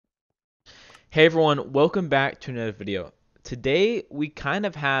Hey everyone, welcome back to another video. Today we kind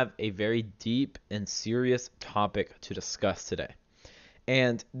of have a very deep and serious topic to discuss today.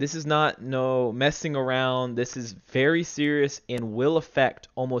 And this is not no messing around. This is very serious and will affect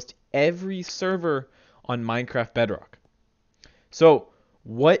almost every server on Minecraft Bedrock. So,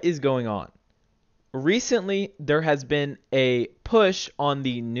 what is going on? Recently, there has been a push on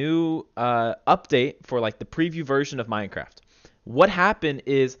the new update for like the preview version of Minecraft. What happened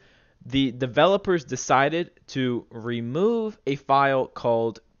is the developers decided to remove a file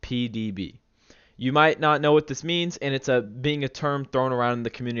called PDB. You might not know what this means, and it's being a term thrown around in the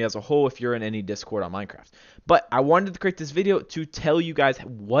community as a whole if you're in any Discord on Minecraft. But I wanted to create this video to tell you guys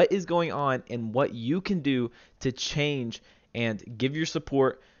what is going on and what you can do to change and give your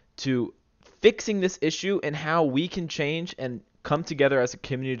support to fixing this issue and how we can change and come together as a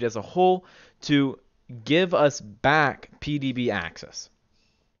community as a whole to give us back PDB access.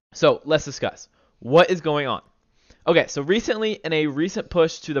 So let's discuss what is going on. Okay, so recently, in a recent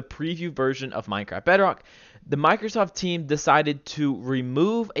push to the preview version of Minecraft Bedrock, the Microsoft team decided to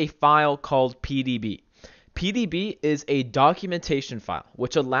remove a file called PDB. PDB is a documentation file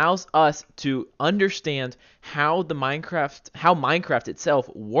which allows us to understand how Minecraft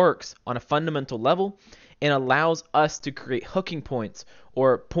itself works on a fundamental level and allows us to create hooking points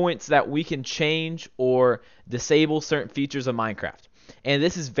or points that we can change or disable certain features of Minecraft. And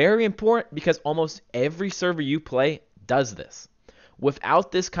this is very important because almost every server you play does this.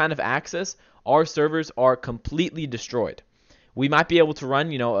 Without this kind of access, our servers are completely destroyed. We might be able to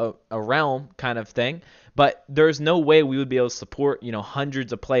run, a realm kind of thing, but there's no way we would be able to support,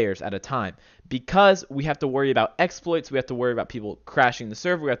 hundreds of players at a time because we have to worry about exploits, we have to worry about people crashing the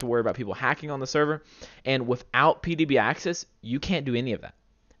server, we have to worry about people hacking on the server, and without PDB access, you can't do any of that.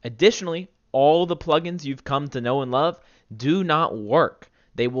 Additionally, all the plugins you've come to know and love do not work.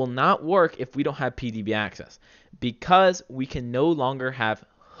 They will not work if we don't have PDB access because we can no longer have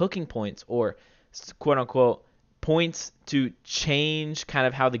hooking points or quote unquote points to change kind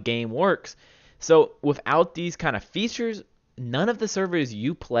of how the game works. So without these kind of features, none of the servers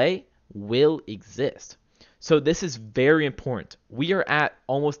you play will exist. So this is very important. We are at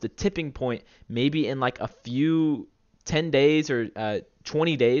almost a tipping point, maybe in like a few 10 days or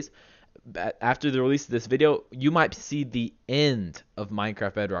 20 days after the release of this video, you might see the end of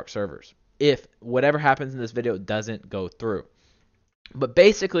Minecraft Bedrock servers if whatever happens in this video doesn't go through. But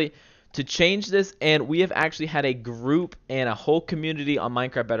basically, to change this, and we have actually had a group and a whole community on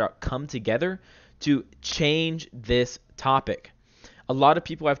Minecraft Bedrock come together to change this topic. A lot of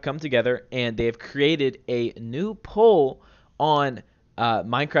people have come together and they have created a new poll on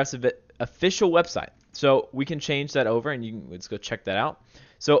Minecraft's official website. So we can change that over and let's go check that out.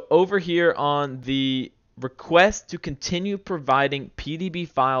 So over here on the request to continue providing PDB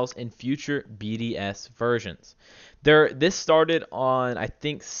files in future BDS versions. This started on, I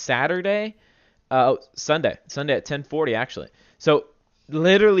think, Sunday at 10:40 actually. So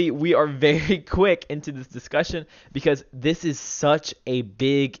literally we are very quick into this discussion because this is such a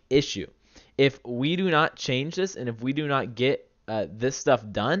big issue. If we do not change this and if we do not get this stuff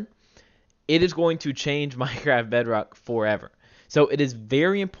done, it is going to change Minecraft Bedrock forever. So it is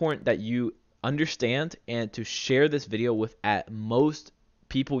very important that you understand and to share this video with at most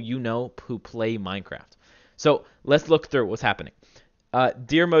people you know who play Minecraft. So let's look through what's happening.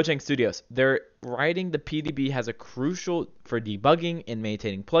 Dear Mojang Studios, they're writing the PDB has a crucial for debugging and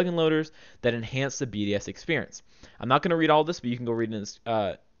maintaining plugin loaders that enhance the BDS experience. I'm not going to read all this, but you can go read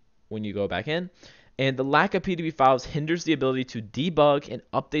it when you go back in. And the lack of PDB files hinders the ability to debug and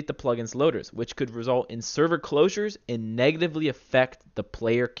update the plugin's loaders, which could result in server closures and negatively affect the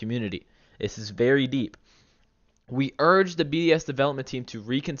player community. This is very deep. We urge the BDS development team to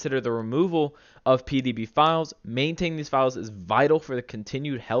reconsider the removal of PDB files. Maintaining these files is vital for the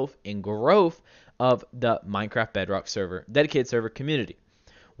continued health and growth of the Minecraft Bedrock dedicated server community.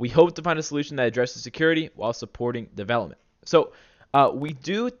 We hope to find a solution that addresses security while supporting development. So we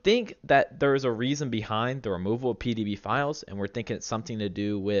do think that there is a reason behind the removal of PDB files, and we're thinking it's something to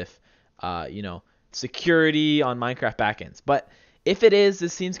do with, security on Minecraft backends. But if it is,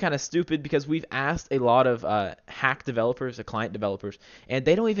 this seems kind of stupid because we've asked a lot of hack developers, client developers, and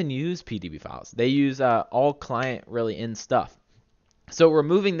they don't even use PDB files. They use all client really in stuff. So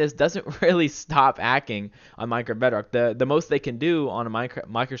removing this doesn't really stop hacking on Minecraft Bedrock. The most they can do on a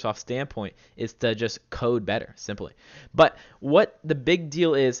Microsoft standpoint is to just code better, simply. But what the big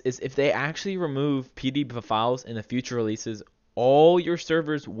deal is if they actually remove PDB files in the future releases, all your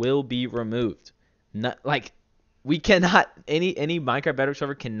servers will be removed. We cannot, any Minecraft Bedrock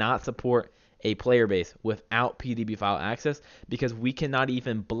server cannot support a player base without PDB file access because we cannot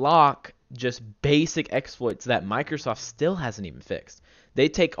even block just basic exploits that Microsoft still hasn't even fixed. They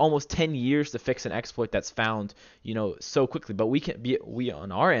take almost 10 years to fix an exploit that's found, so quickly. But we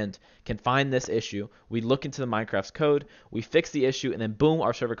on our end can find this issue. We look into the Minecraft's code, we fix the issue, and then boom,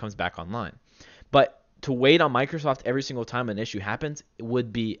 our server comes back online. But to wait on Microsoft every single time an issue happens, it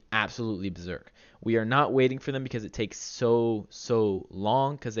would be absolutely berserk. We are not waiting for them because it takes so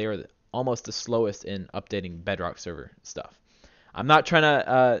long, because they are almost the slowest in updating Bedrock server stuff. I'm not trying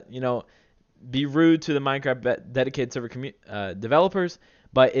to, be rude to the Minecraft dedicated server developers,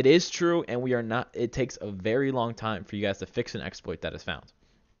 but it is true, and we are not. It takes a very long time for you guys to fix an exploit that is found.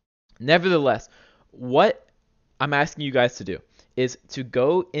 Nevertheless, what I'm asking you guys to do is to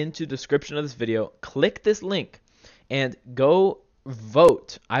go into the description of this video, click this link, and go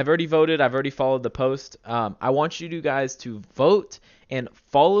vote. I've already voted. I've already followed the post. I want you guys to vote and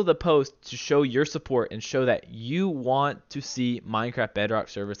follow the post to show your support and show that you want to see Minecraft Bedrock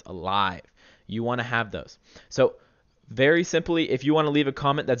servers alive. You want to have those. So very simply, if you want to leave a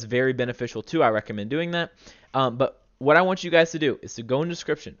comment, that's very beneficial too. I recommend doing that. But what I want you guys to do is to go in the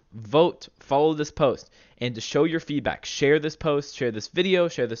description, vote, follow this post, and to show your feedback. Share this post, share this video,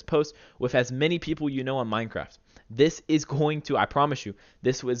 share this post with as many people you know on Minecraft. This is going to, I promise you,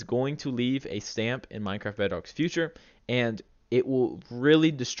 this is going to leave a stamp in Minecraft Bedrock's future, and it will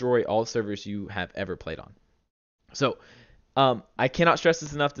really destroy all servers you have ever played on. So, I cannot stress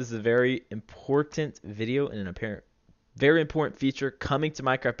this enough. This is a very important video and an very important feature coming to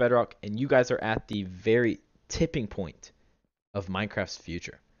Minecraft Bedrock, and you guys are at the very tipping point of Minecraft's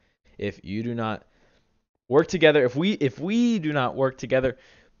future. If you do not work together, if we do not work together,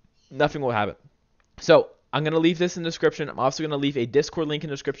 nothing will happen. So I'm going to leave this in the description. I'm also going to leave a Discord link in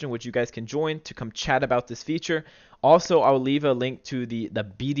the description, which you guys can join to come chat about this feature. Also, I'll leave a link to the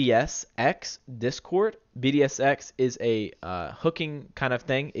BDSX Discord. BDSX is a hooking kind of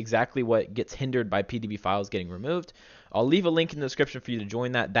thing, exactly what gets hindered by PDB files getting removed. I'll leave a link in the description for you to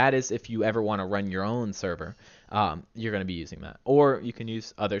join that. That is if you ever want to run your own server. You're going to be using that. Or you can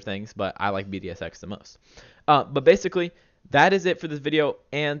use other things, but I like BDSX the most. But basically, that is it for this video.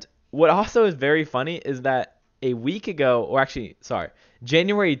 And what also is very funny is that a week ago, or actually, sorry,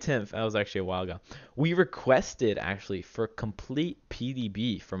 January 10th, that was actually a while ago, we requested actually for complete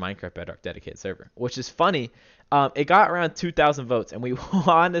PDB for Minecraft Bedrock dedicated server, which is funny. It got around 2,000 votes, and we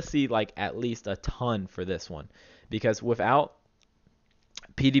want to see like at least a ton for this one, because without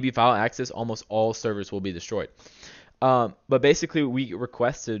PDB file access, almost all servers will be destroyed. But basically, we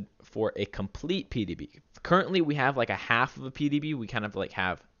requested for a complete PDB. Currently, we have like a half of a PDB. We kind of like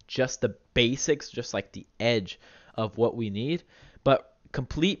have just the basics, just like the edge of what we need. But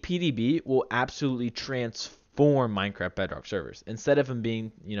complete PDB will absolutely transform Minecraft Bedrock servers. Instead of them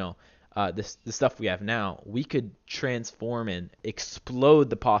being, the stuff we have now, we could transform and explode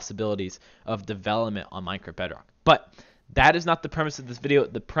the possibilities of development on Minecraft Bedrock. But that is not the premise of this video.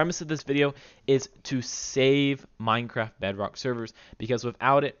 The premise of this video is to save Minecraft Bedrock servers, because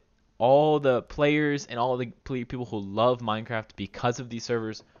without it, all the players and all the people who love Minecraft because of these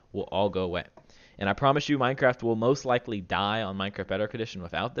servers will all go away. And I promise you, Minecraft will most likely die on Minecraft Bedrock Edition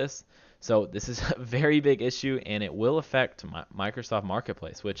without this. So this is a very big issue, and it will affect Microsoft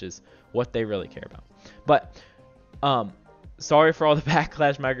Marketplace, which is what they really care about. But sorry for all the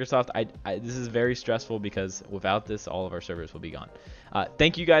backlash, Microsoft. This is very stressful, because without this, all of our servers will be gone.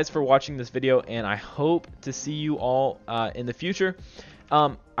 Thank you guys for watching this video, and I hope to see you all in the future.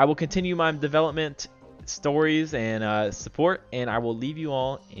 I will continue my development stories and support, and I will leave you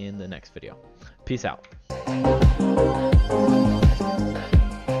all in the next video. Peace out.